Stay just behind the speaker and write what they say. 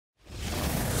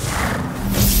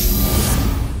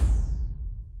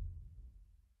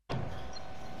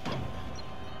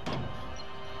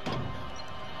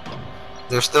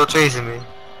They're still chasing me.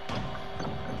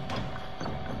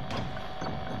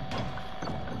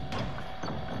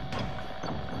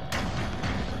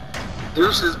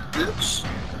 Deuces, bitch.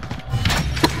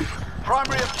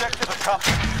 Primary objective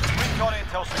accomplished. Recon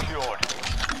intel secured.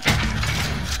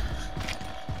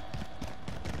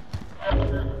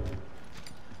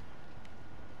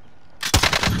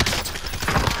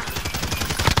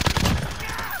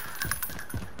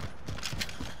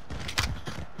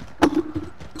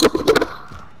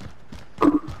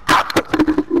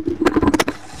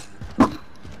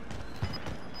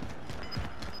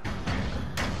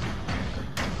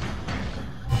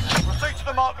 Proceed to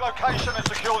the marked location and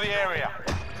secure the area.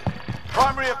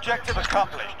 Primary objective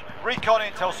accomplished. Recon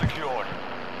intel secured.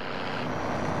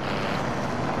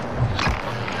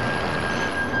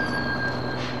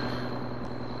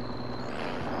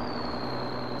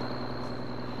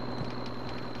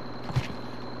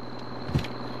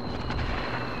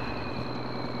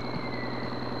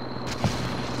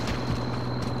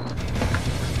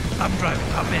 I'm driving.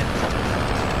 I'm in.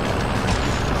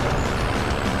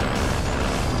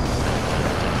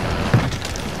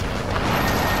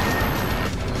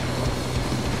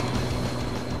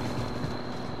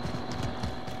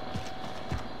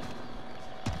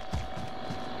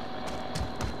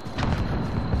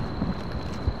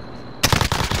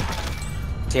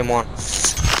 Team 1.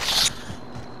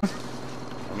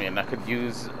 I mean, I could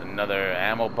use another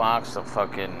ammo box to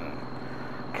fucking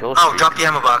kill. Oh, drop the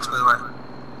ammo box, by the way.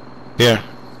 Here.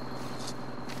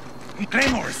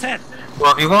 Claymore, set.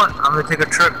 Well, if you want, I'm gonna take a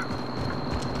trip.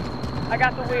 I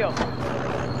got the wheel.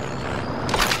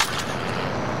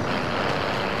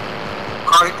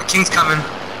 Alright, the King's coming.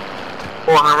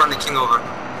 Oh, I'm gonna run the King over.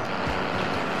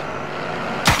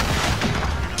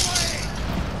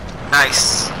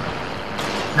 Nice.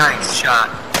 Nice shot.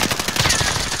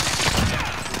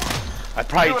 I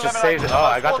probably just saved it. Oh,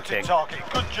 I got the King. Target.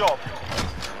 Good job.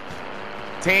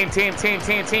 Team at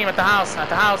the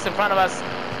house in front of us.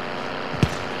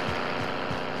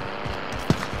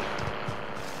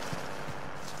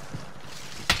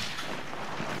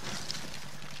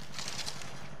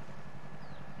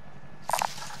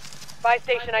 Buy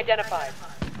station identified.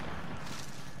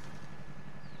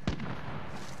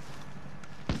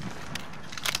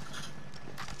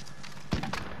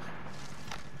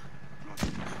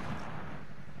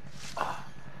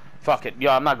 Fuck it. Yo,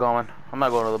 I'm not going. I'm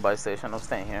not going to the buy station. I'm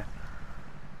staying here.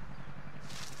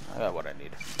 I got what I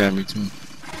need. Yeah, me too.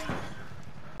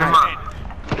 Come on.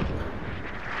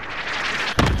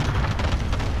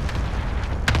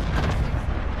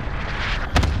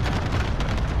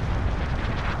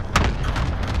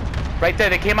 Right there.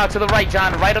 They came out to the right,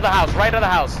 John. Right of the house. Right of the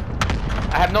house.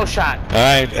 I have no shot.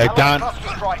 Alright, down. Cluster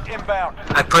strike inbound.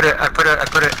 I put it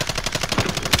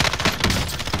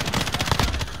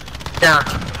down.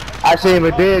 I see him,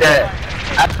 it did.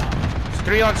 It's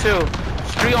 3 on 2.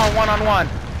 It's 3 on 1 on 1.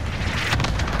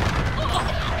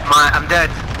 I'm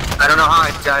dead. I don't know how I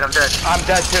died, I'm dead. I'm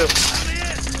dead too.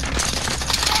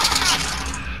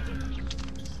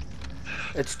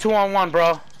 It's 2 on 1,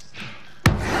 bro.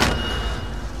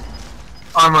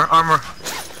 Armor. I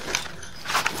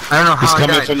don't know how He's I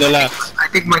coming died. from the left. I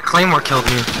think my Claymore killed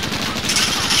me.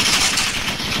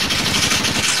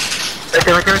 Right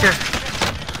there.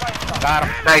 Got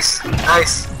him. Nice. I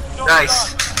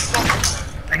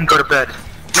can go to bed.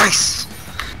 Nice.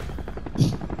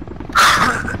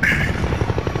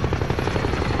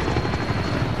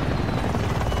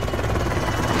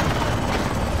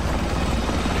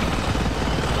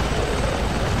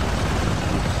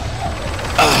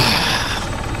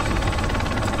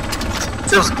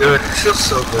 Feels good. Feels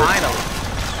so good. Finally.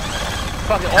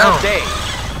 Fucking all No. day.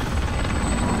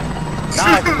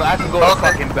 Now I can go to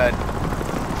fucking bed.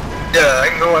 Yeah, I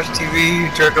can go watch TV,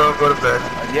 jerk off, go to bed.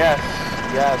 Yes.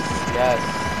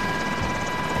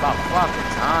 About fucking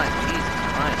time. Jesus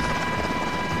Christ.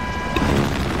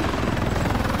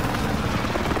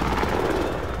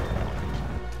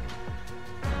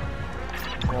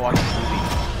 Go watch a movie.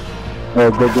 Oh,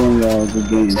 good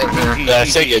game. GG,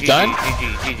 That's it, you're done?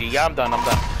 GG. Yeah, I'm done.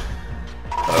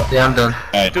 Yeah, I'm done.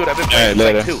 Alright, Dude, I've been playing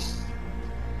later. like 2.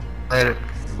 Later.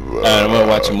 Alright, I'm gonna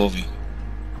watch a movie.